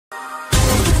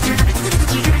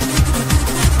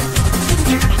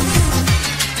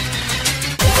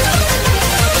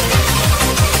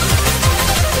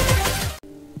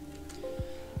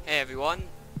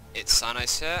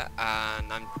Manice here,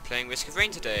 and I'm playing Risk of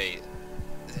Rain today.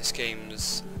 This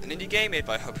game's an indie game made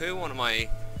by Hopoo, one of my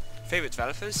favourite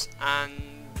developers, and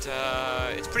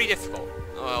it's pretty difficult.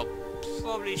 Well,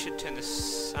 probably should turn the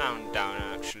sound down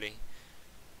actually.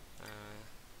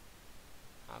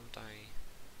 How would I...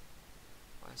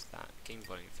 Where's that? Game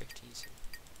volume 50s.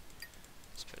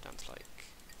 Let's put it down to like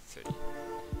 30.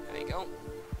 There you go.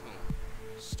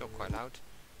 Oh, still quite loud.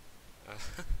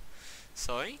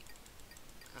 Sorry.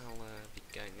 I'll be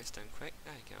getting this done quick.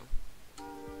 There you go.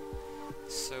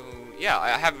 So yeah, I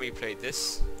haven't replayed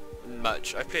this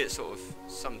much. I've played it sort of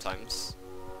sometimes.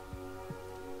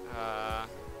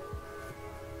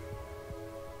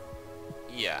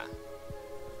 Yeah,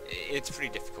 it's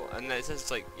pretty difficult, and it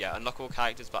says like unlockable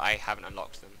characters, but I haven't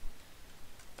unlocked them.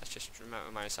 Let's just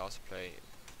remind myself to play.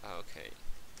 Okay.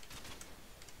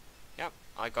 Yep,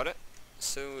 I got it.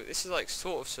 So this is like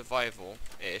sort of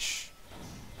survival-ish.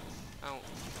 Oh.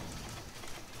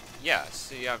 Yeah,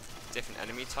 so you have different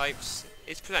enemy types.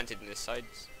 It's presented in this side.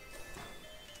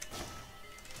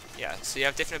 Yeah, so you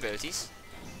have different abilities.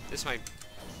 That's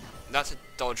a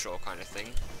dodge roll kind of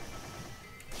thing.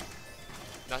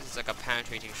 That is like a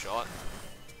penetrating shot.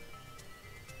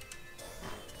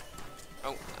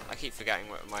 Oh, I keep forgetting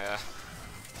what my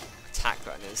attack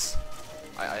button is.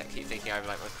 I keep thinking I have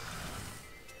like one.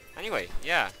 Anyway,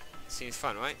 yeah, seems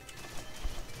fun, right?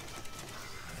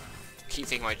 Keep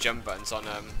thinking my jump button's on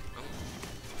oh.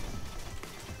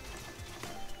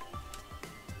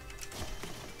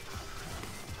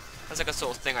 That's like a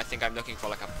sort of thing I think I'm looking for,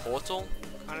 like a portal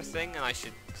kind of thing, and I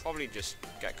should probably just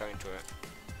get going to it.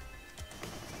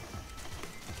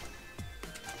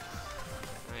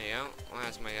 There you go.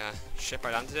 Where's my ship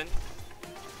I landed in?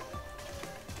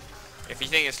 If you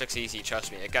think this looks easy,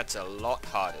 trust me, it gets a lot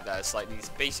harder. There's like these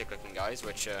basic looking guys,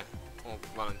 which are all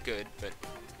well and good, but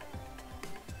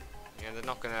yeah, they're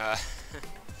not gonna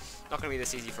not gonna be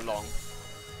this easy for long.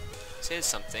 So here's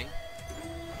something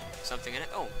in it.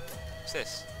 Oh, what's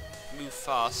this? Move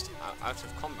fast out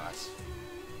of combat.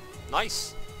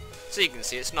 Nice. So you can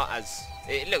see it's not as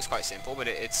it looks quite simple, but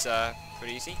it's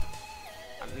pretty easy.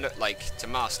 And look, like to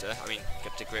master. I mean,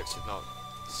 get to grips with not.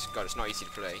 God, it's not easy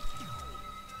to play.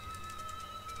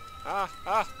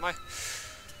 My.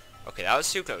 Okay, that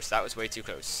was too close. That was way too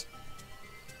close.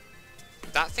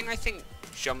 That thing, I think,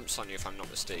 jumps on you if I'm not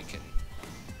mistaken.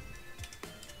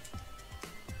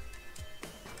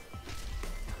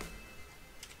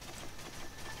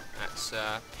 Let's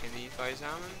pin these guys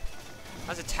down.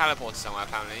 There's a teleport somewhere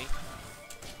apparently.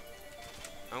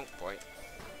 Oh boy.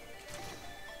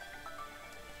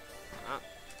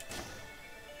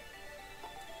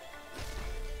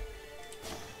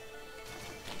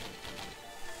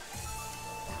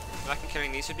 I reckon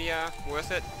killing these would be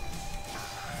worth it.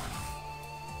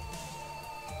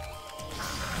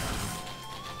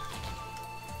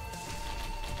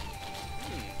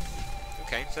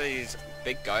 Okay, so these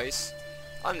big guys.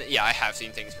 Yeah, I have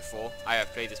seen things before. I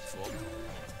have played this before.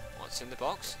 What's in the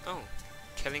box? Oh,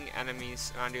 killing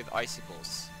enemies around you with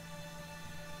icicles.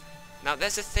 Now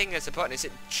there's a thing, there's a button. Is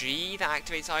it G that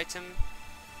activates item?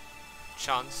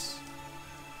 Chance.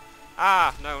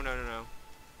 Ah, no.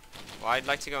 Well, I'd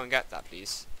like to go and get that,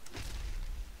 please.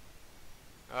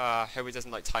 Hope it doesn't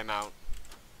like time out.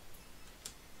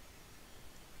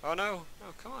 Oh no!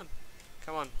 Oh, come on.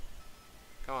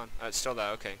 Oh, it's still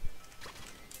there. Okay.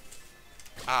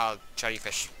 Ah,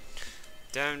 jellyfish.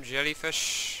 Damn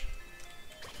jellyfish.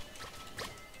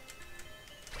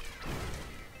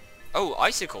 Oh,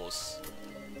 icicles.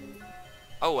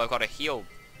 Oh, I've got a heal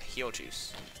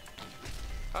juice.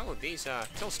 Oh, these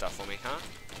kill stuff for me, huh?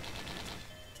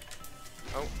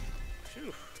 Oh,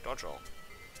 phew, dodge roll.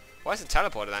 Why is it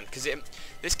teleporter then? Because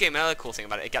this game, another cool thing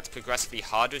about it, it gets progressively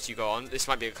harder as you go on. This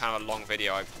might be kind of a long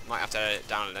video. I might have to edit it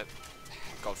down a little.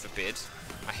 God forbid.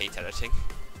 I hate editing.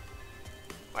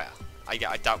 Well, I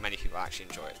doubt many people actually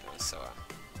enjoy it though. So,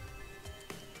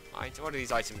 what are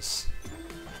these items?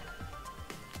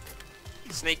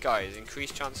 Snake eyes,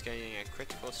 increased chance getting a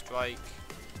critical strike.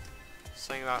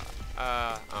 Something about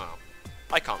I don't know.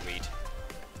 I can't read.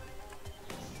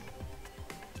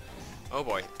 Oh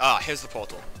boy. Ah, here's the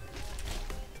portal.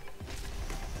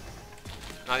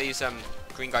 Now these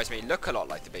green guys may look a lot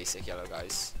like the basic yellow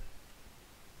guys.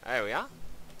 There we are.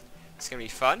 It's gonna be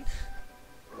fun.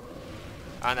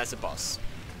 And there's a boss.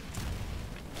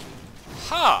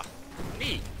 Ha!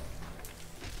 Neat.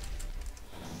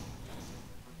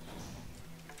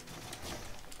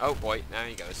 Oh boy, there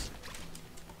he goes.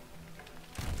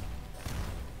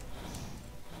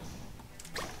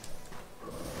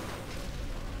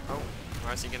 Oh,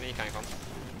 where's he gonna be coming from?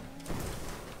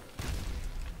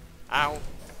 Ow.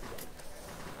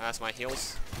 That's my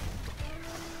heals.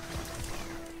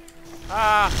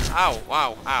 Ah! Ow!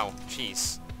 Wow! Ow!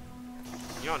 Jeez.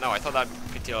 You don't know, I thought that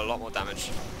could deal a lot more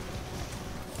damage.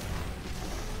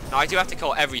 Now I do have to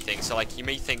kill everything, so like you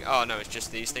may think, oh no, it's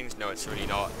just these things. No, it's really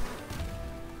not.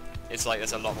 It's like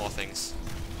there's a lot more things.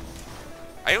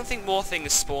 I don't think more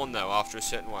things spawn though after a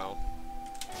certain while.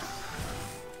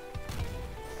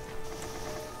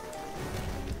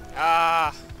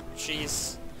 Ah!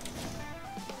 Jeez.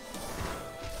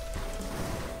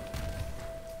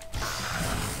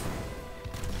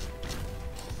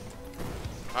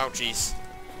 Oh jeez.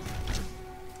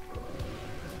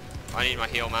 I need my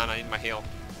heal, man. I need my heal.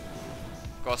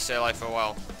 Gotta stay alive for a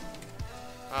while.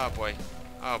 Oh boy.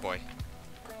 Oh boy.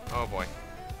 Oh boy.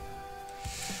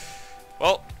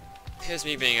 Well, here's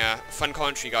me being a fun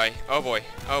commentary guy. Oh boy.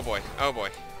 Oh boy. Oh boy.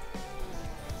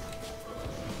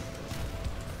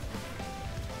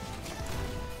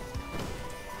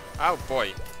 Oh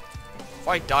boy. If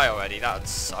I die already, that would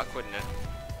suck, wouldn't it?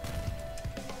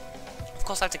 Of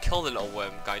course I have to kill the little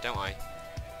worm guy, don't I?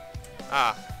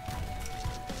 Ah.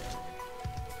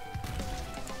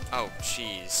 Oh,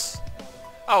 jeez.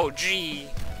 Oh, gee.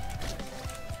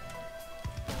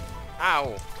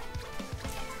 Ow.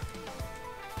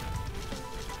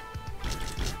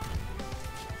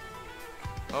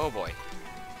 Oh, boy.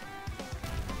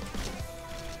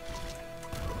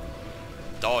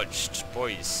 Dodged,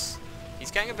 boys.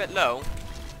 He's getting a bit low.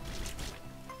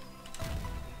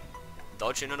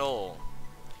 Dodging at all.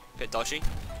 Bit dodgy.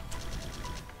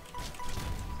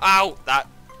 Ow! That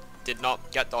did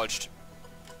not get dodged.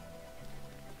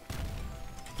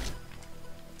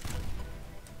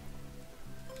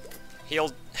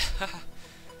 Healed.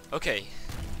 Okay.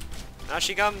 Now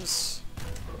she comes.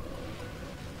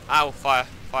 Ow, fire,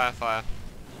 fire, fire.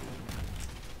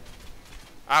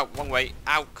 Ow, wrong way.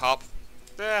 Ow, cop.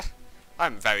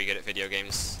 I'm very good at video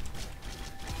games.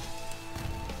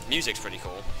 Music's pretty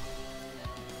cool.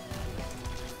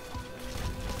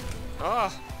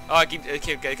 Oh,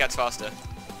 it gets faster.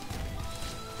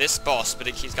 This boss, but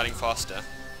it keeps getting faster.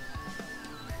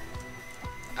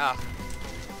 Ah.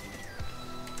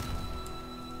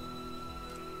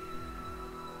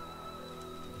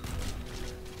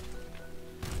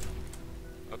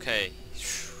 Okay,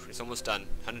 it's almost done.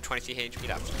 120 HP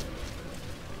left.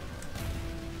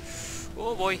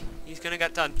 Oh boy, he's gonna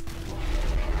get done.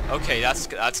 Okay,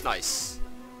 that's nice.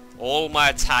 All my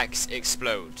attacks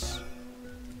explode.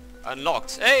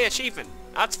 Unlocked. Hey, achievement.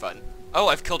 That's fun. Oh,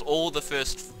 I've killed all the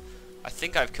first. I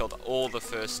think I've killed all the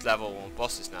first level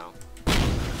bosses now.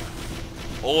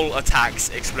 All attacks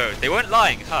explode. They weren't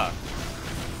lying, huh?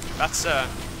 That's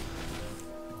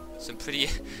some pretty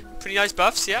nice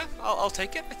buffs. Yeah, I'll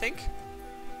take it. I think.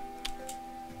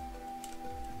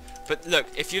 But look,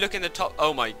 if you look in the top,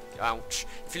 oh my, ouch.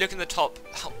 If you look in the top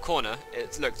corner,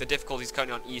 look, the difficulty's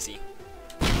currently on easy.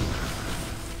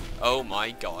 Oh my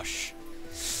gosh.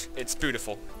 It's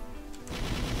beautiful.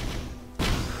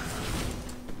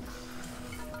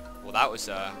 Well, that was,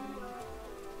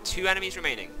 2 enemies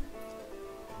remaining.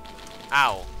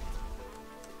 Ow.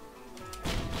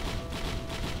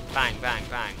 Bang, bang,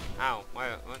 bang. Ow.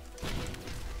 What?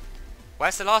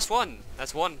 Where's the last one?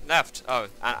 There's one left. Oh,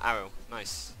 an arrow.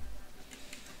 Nice.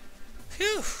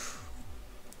 Phew.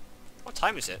 What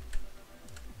time is it?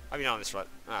 I've been on this for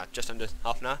just under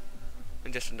half an hour.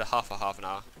 And just under half an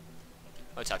hour.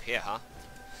 Oh, it's up here, huh?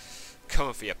 Come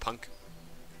on for you, punk.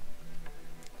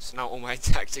 So now all my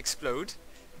attacks explode.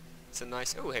 It's a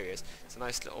nice... Oh, here he is. It's a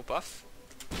nice little buff.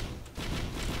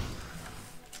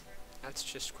 Let's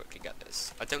just quickly get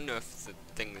this. I don't know if the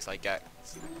things I get...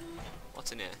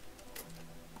 What's in here?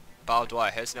 Barbed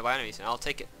wire. Here's no enemies, and I'll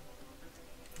take it.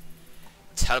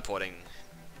 Teleporting.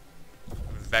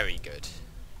 Very good.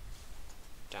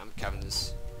 Damn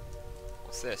caverns.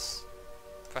 What's this?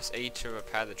 Press A to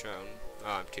repair the drone.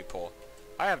 Oh, I'm too poor.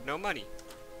 I have no money.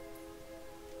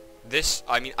 This,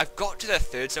 I mean, I've got to the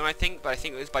 3rd zone, I think, but I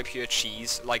think it was by pure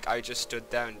cheese. Like, I just stood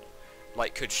there and,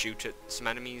 like, could shoot at some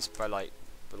enemies, but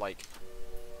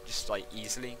just, like,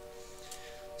 easily.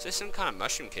 So there's some kind of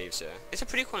mushroom caves here. It's a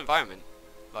pretty cool environment.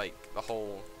 Like, the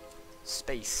whole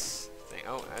space thing.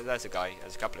 Oh, there's a guy.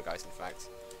 There's a couple of guys, in fact.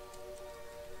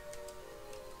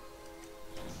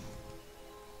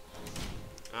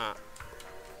 Ah.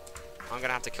 I'm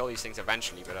gonna have to kill these things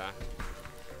eventually, but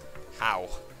how?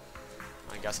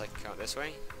 I guess I can go this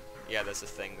way. Yeah, there's a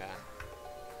thing there.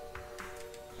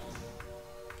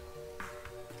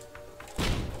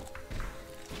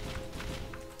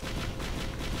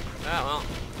 Oh, well,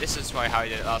 this is probably how I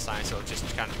did it last time. I sort of just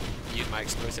kind of use my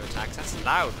explosive attacks. That's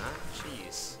loud, man.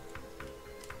 Jeez.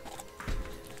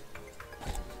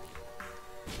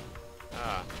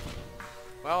 Ah.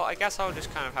 Well, I guess I'll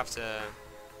just kind of have to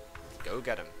go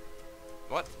get him.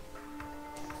 What?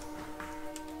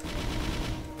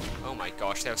 Oh my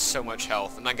gosh, they have so much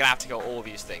health, and I'm gonna have to kill all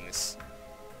these things.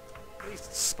 These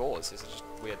spores, these are just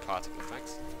weird particle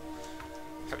effects.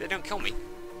 Hope they don't kill me,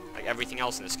 like everything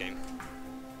else in this game.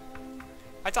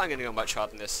 I thought I'm gonna go much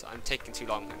harder than this. I'm taking too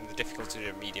long, and the difficulty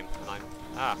is medium, and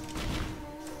I'm...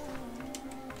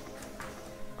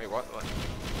 Wait, what? What?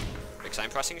 Because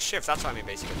I'm pressing shift, that's why I'm in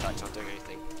basic attacks, not doing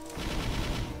anything.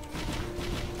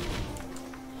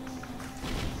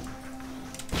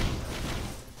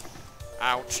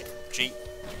 Ouch. Gee.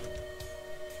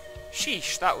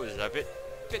 Sheesh, that was a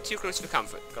bit too close for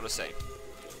comfort, gotta say.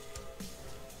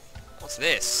 What's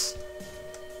this?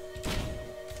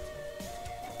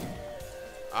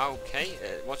 Okay,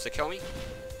 wants to kill me?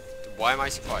 Why am I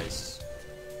surprised?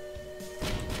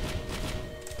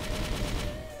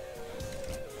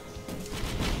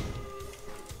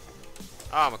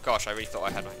 Oh my gosh, I really thought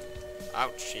I had my...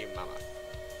 Ouchie mama.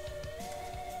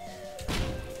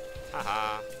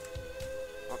 Haha.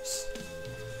 Oops.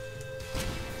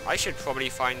 I should probably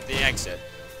find the exit.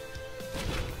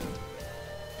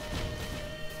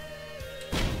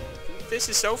 This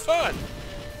is so fun!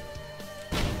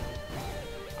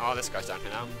 Oh, this guy's down here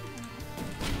now.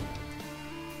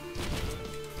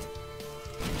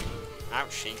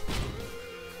 Ouchie.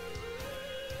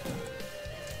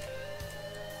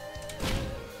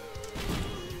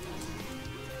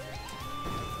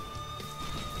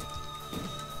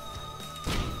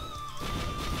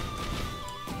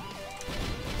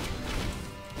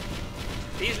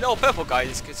 These little purple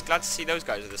guys, because glad to see those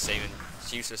guys are the same and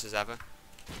as useless as ever.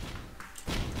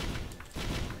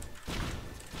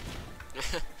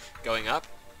 Going up.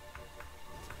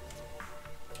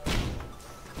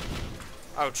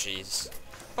 Oh jeez.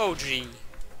 Oh gee.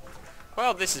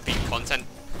 Well, this has been content.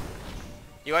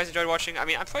 You guys enjoyed watching? I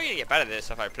mean, I'm probably gonna get better at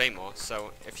this if I play more,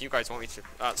 so if you guys want me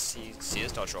to see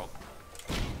this dodge roll.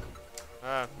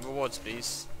 Rewards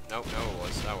please. Nope, no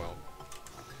rewards. Oh well.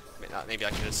 Maybe I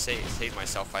could have saved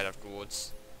myself if I had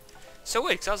rewards. So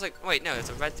weird, because I was like, wait, no, there's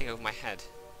a red thing over my head.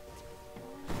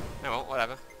 Oh well,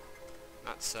 whatever.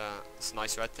 That's a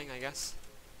nice red thing, I guess.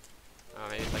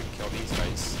 Maybe if I can kill these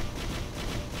guys.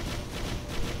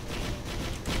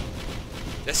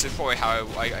 This is probably how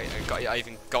I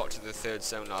even got to the third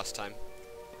zone last time.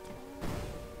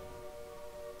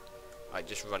 Like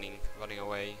just running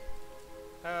away.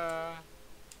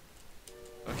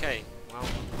 Okay, well.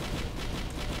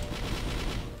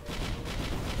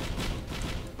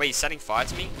 Wait, he's setting fire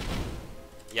to me?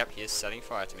 Yep, he is setting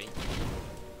fire to me.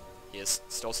 He is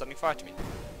still setting fire to me.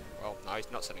 Well, no,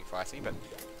 he's not setting fire to me, but...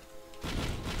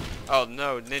 Oh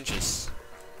no, ninjas.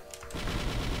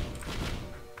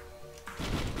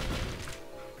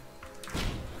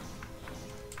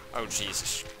 Oh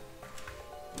Jesus.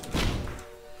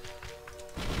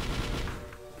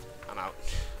 I'm out.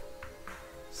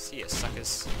 See ya,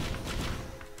 suckers.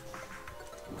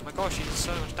 Oh my gosh, he does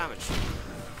so much damage.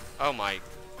 Oh my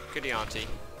goody auntie.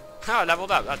 Ha,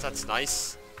 leveled up. That's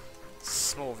nice.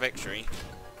 Small victory.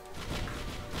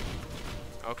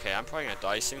 Okay, I'm probably gonna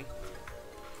die soon.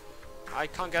 I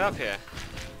can't get up here.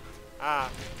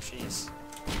 Ah, jeez.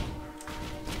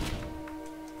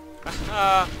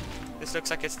 This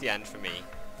looks like it's the end for me.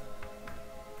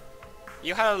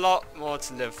 You had a lot more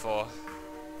to live for.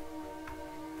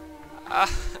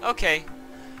 Okay.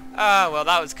 Well,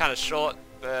 that was kind of short,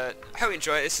 but I hope you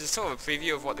enjoy it. This is sort of a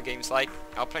preview of what the game's like.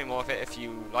 I'll play more of it if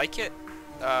you like it.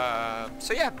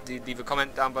 So yeah, do leave a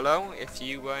comment down below if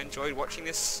you enjoyed watching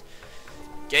this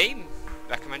game.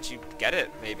 Recommend you get it,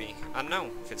 maybe. I don't know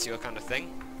if it's your kind of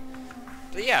thing.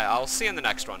 But yeah, I'll see you in the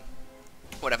next one.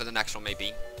 Whatever the next one may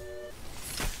be.